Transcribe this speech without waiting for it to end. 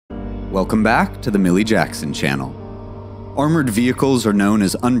Welcome back to the Millie Jackson channel. Armored vehicles are known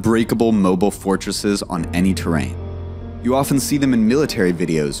as unbreakable mobile fortresses on any terrain. You often see them in military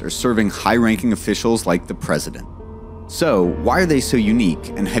videos or serving high-ranking officials like the president. So, why are they so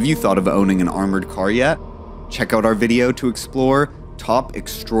unique, and have you thought of owning an armored car yet? Check out our video to explore top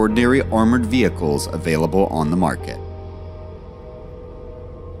extraordinary armored vehicles available on the market.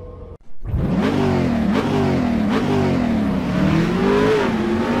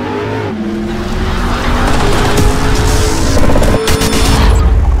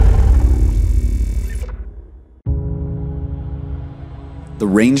 The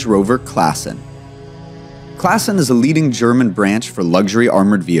Range Rover Klassen. Klassen is a leading German branch for luxury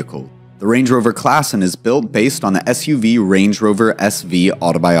armored vehicle. The Range Rover Klassen is built based on the SUV Range Rover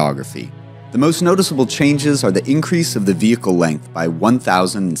SVAutobiography. The most noticeable changes are the increase of the vehicle length by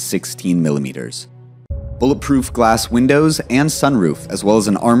 1,016 millimeters, bulletproof glass windows and sunroof, as well as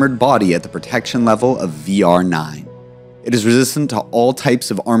an armored body at the protection level of VR9. It is resistant to all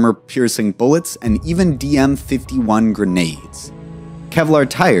types of armor-piercing bullets and even DM-51 grenades. Kevlar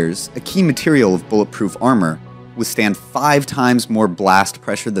tires, a key material of bulletproof armor, withstand 5 times more blast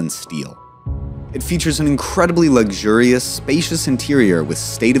pressure than steel. It features an incredibly luxurious, spacious interior with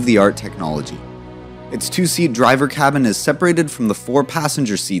state-of-the-art technology. Its 2-seat driver cabin is separated from the 4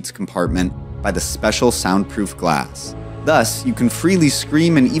 passenger seats compartment by the special soundproof glass. Thus, you can freely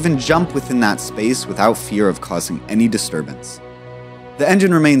scream and even jump within that space without fear of causing any disturbance. The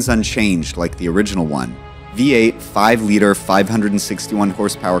engine remains unchanged like the original one. V8 5-liter 561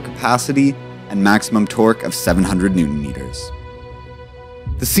 horsepower capacity and maximum torque of 700 Nm.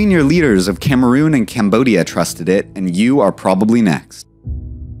 The senior leaders of Cameroon and Cambodia trusted it, and you are probably next.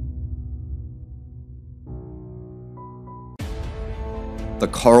 The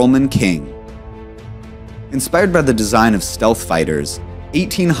Karlmann King. Inspired by the design of stealth fighters,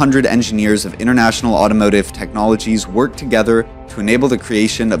 1,800 engineers of International Automotive Technologies worked together to enable the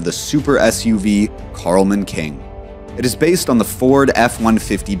creation of the super SUV Karlmann King. It is based on the Ford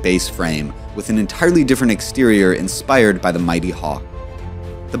F-150 base frame, with an entirely different exterior inspired by the mighty Hawk.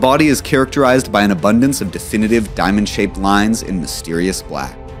 The body is characterized by an abundance of definitive diamond-shaped lines in mysterious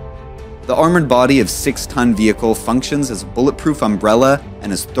black. The armored body of 6-ton vehicle functions as a bulletproof umbrella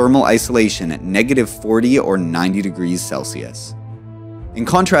and as thermal isolation at -40 or 90 degrees Celsius. In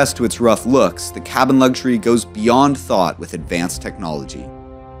contrast to its rough looks, the cabin luxury goes beyond thought with advanced technology.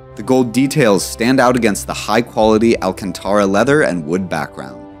 The gold details stand out against the high-quality Alcantara leather and wood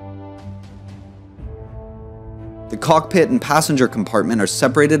background. The cockpit and passenger compartment are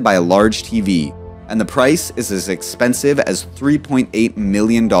separated by a large TV, and the price is as expensive as $3.8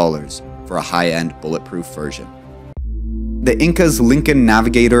 million for a high-end bulletproof version. The Inca's Lincoln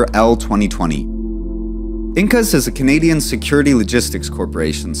Navigator L 2020. Incas is a Canadian security logistics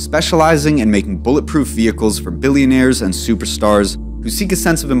corporation specializing in making bulletproof vehicles for billionaires and superstars who seek a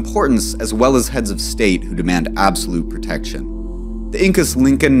sense of importance as well as heads of state who demand absolute protection. The Incas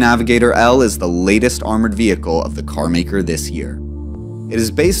Lincoln Navigator L is the latest armored vehicle of the carmaker this year. It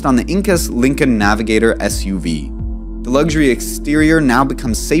is based on the Incas Lincoln Navigator SUV. The luxury exterior now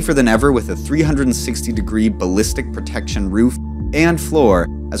becomes safer than ever with a 360-degree ballistic protection roof and floor,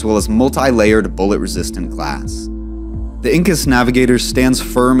 as well as multi-layered bullet-resistant glass. The Incas Navigator stands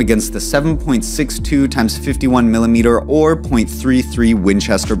firm against the 7.62 x 51mm or .33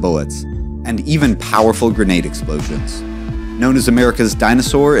 Winchester bullets, and even powerful grenade explosions. Known as America's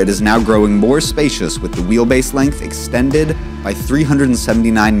dinosaur, it is now growing more spacious with the wheelbase length extended by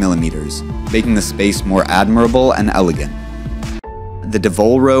 379mm, making the space more admirable and elegant. The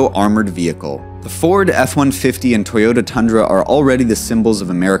DeVolro Armored Vehicle. The Ford F-150 and Toyota Tundra are already the symbols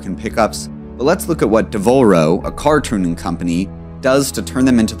of American pickups, but let's look at what DeVolro, a car tuning company, does to turn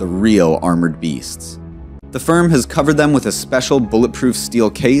them into the real armored beasts. The firm has covered them with a special bulletproof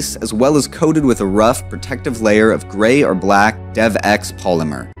steel case, as well as coated with a rough, protective layer of gray or black DevX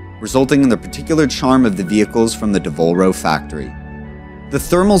polymer, resulting in the particular charm of the vehicles from the DeVolro factory. The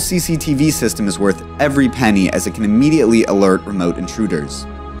thermal CCTV system is worth every penny as it can immediately alert remote intruders.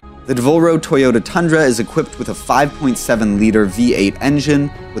 The DeVolro Toyota Tundra is equipped with a 5.7-liter V8 engine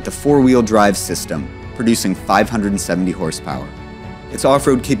with the 4-wheel drive system, producing 570 horsepower. Its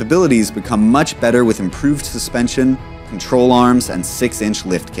off-road capabilities become much better with improved suspension, control arms, and 6-inch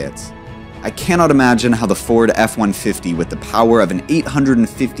lift kits. I cannot imagine how the Ford F-150 with the power of an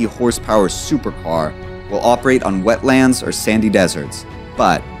 850 horsepower supercar will operate on wetlands or sandy deserts,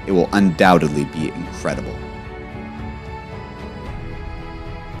 but it will undoubtedly be incredible.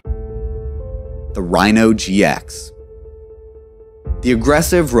 The Rhino GX. The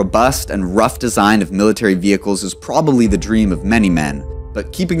aggressive, robust, and rough design of military vehicles is probably the dream of many men,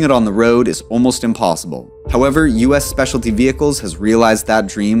 but keeping it on the road is almost impossible. However, US Specialty Vehicles has realized that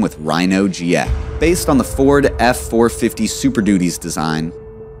dream with Rhino GX. Based on the Ford F-450 Super Duty's design,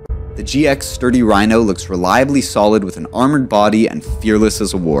 the GX sturdy Rhino looks reliably solid with an armored body and fearless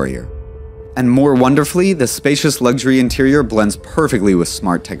as a warrior. And more wonderfully, the spacious luxury interior blends perfectly with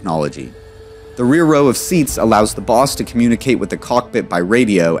smart technology. The rear row of seats allows the boss to communicate with the cockpit by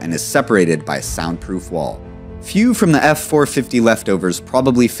radio and is separated by a soundproof wall. Few from the F-450 leftovers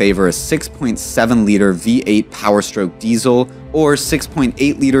probably favor a 6.7-liter V8 Powerstroke diesel or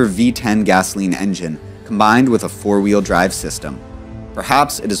 6.8-liter V10 gasoline engine combined with a four-wheel drive system.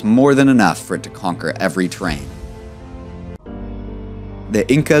 Perhaps it is more than enough for it to conquer every terrain. The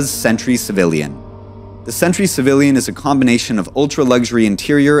Inca's Sentry Civilian. The Sentry Civilian is a combination of ultra-luxury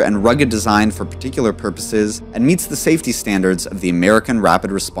interior and rugged design for particular purposes and meets the safety standards of the American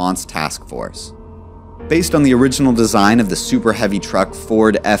Rapid Response Task Force. Based on the original design of the super heavy truck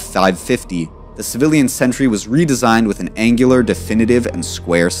Ford F-550, the Civilian Sentry was redesigned with an angular, definitive, and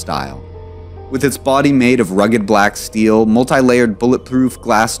square style. With its body made of rugged black steel, multi-layered bulletproof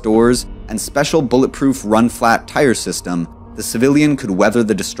glass doors, and special bulletproof run-flat tire system, the Civilian could weather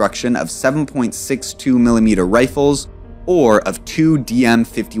the destruction of 7.62mm rifles or of 2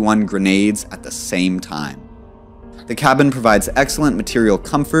 DM-51 grenades at the same time. The cabin provides excellent material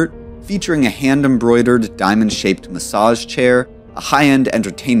comfort, featuring a hand-embroidered diamond-shaped massage chair, a high-end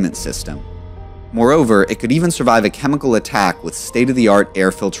entertainment system. Moreover, it could even survive a chemical attack with state-of-the-art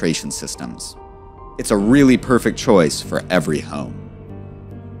air filtration systems. It's a really perfect choice for every home.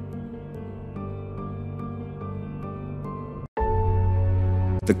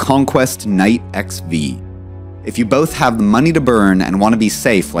 The Conquest Knight XV. If you both have the money to burn and want to be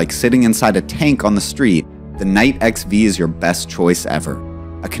safe like sitting inside a tank on the street, the Knight XV is your best choice ever.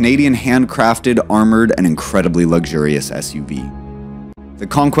 A Canadian handcrafted, armored, and incredibly luxurious SUV. The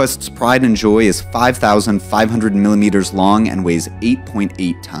Conquest's pride and joy is 5,500mm long and weighs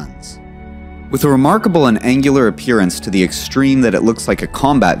 8.8 tons. With a remarkable and angular appearance to the extreme that it looks like a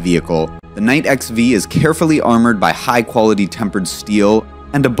combat vehicle, the Knight XV is carefully armored by high-quality tempered steel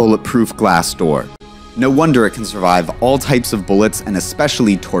and a bulletproof glass door. No wonder it can survive all types of bullets and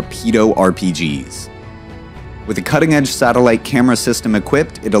especially torpedo RPGs. With a cutting-edge satellite camera system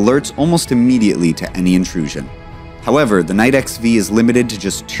equipped, it alerts almost immediately to any intrusion. However, the Knight XV is limited to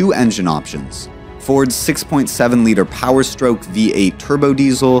just 2 engine options: Ford's 6.7-liter Powerstroke V8 turbo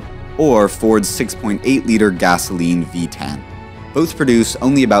diesel or Ford's 6.8-liter gasoline V10. Both produce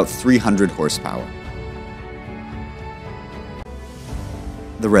only about 300 horsepower.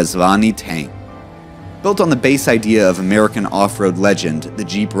 The Rezvani tank. Built on the base idea of American off-road legend, the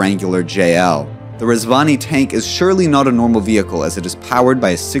Jeep Wrangler JL, the Rezvani tank is surely not a normal vehicle as it is powered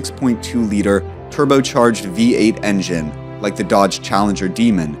by a 6.2-liter turbocharged V8 engine like the Dodge Challenger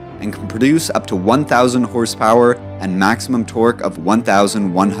Demon and can produce up to 1,000 horsepower and maximum torque of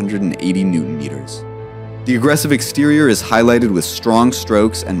 1,180 Newton-meters. The aggressive exterior is highlighted with strong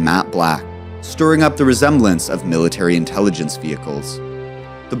strokes and matte black, stirring up the resemblance of military intelligence vehicles.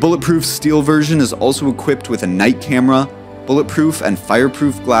 The bulletproof steel version is also equipped with a night camera, bulletproof and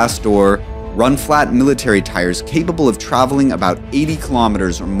fireproof glass door, run-flat military tires capable of traveling about 80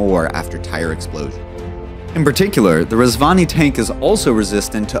 kilometers or more after tire explosion. In particular, the Rezvani tank is also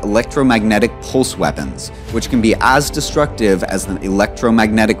resistant to electromagnetic pulse weapons, which can be as destructive as the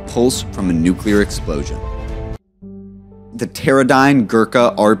electromagnetic pulse from a nuclear explosion. The Teradyne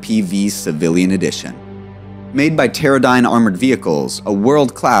Gurkha RPV Civilian Edition. Made by Teradyne Armored Vehicles, a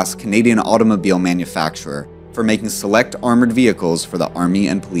world-class Canadian automobile manufacturer for making select armored vehicles for the Army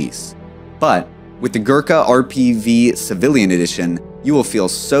and Police. But with the Gurkha RPV Civilian Edition, you will feel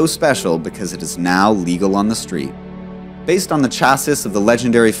so special because it is now legal on the street. Based on the chassis of the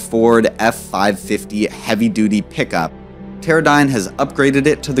legendary Ford F-550 heavy-duty pickup, Teradyne has upgraded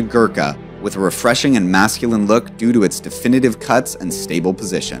it to the Gurkha with a refreshing and masculine look due to its definitive cuts and stable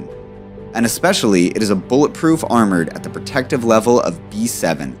position. And especially, it is a bulletproof armored at the protective level of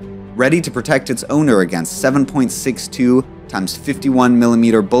B7, ready to protect its owner against 7.62 x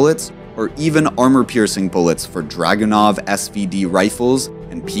 51mm bullets or even armor-piercing bullets for Dragunov SVD rifles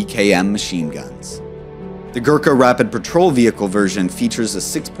and PKM machine guns. The Gurkha Rapid Patrol Vehicle version features a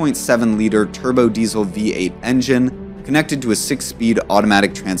 6.7-liter turbo diesel V8 engine connected to a 6-speed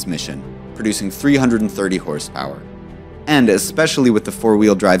automatic transmission, producing 330 horsepower. And especially with the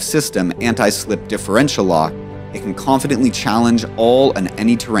four-wheel drive system anti-slip differential lock, it can confidently challenge all and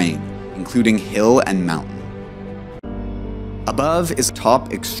any terrain, including hill and mountain. Above is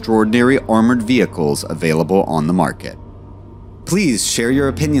top extraordinary armored vehicles available on the market. Please share your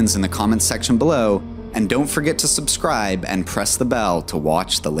opinions in the comments section below, And don't forget to subscribe and press the bell to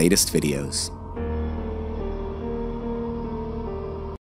watch the latest videos.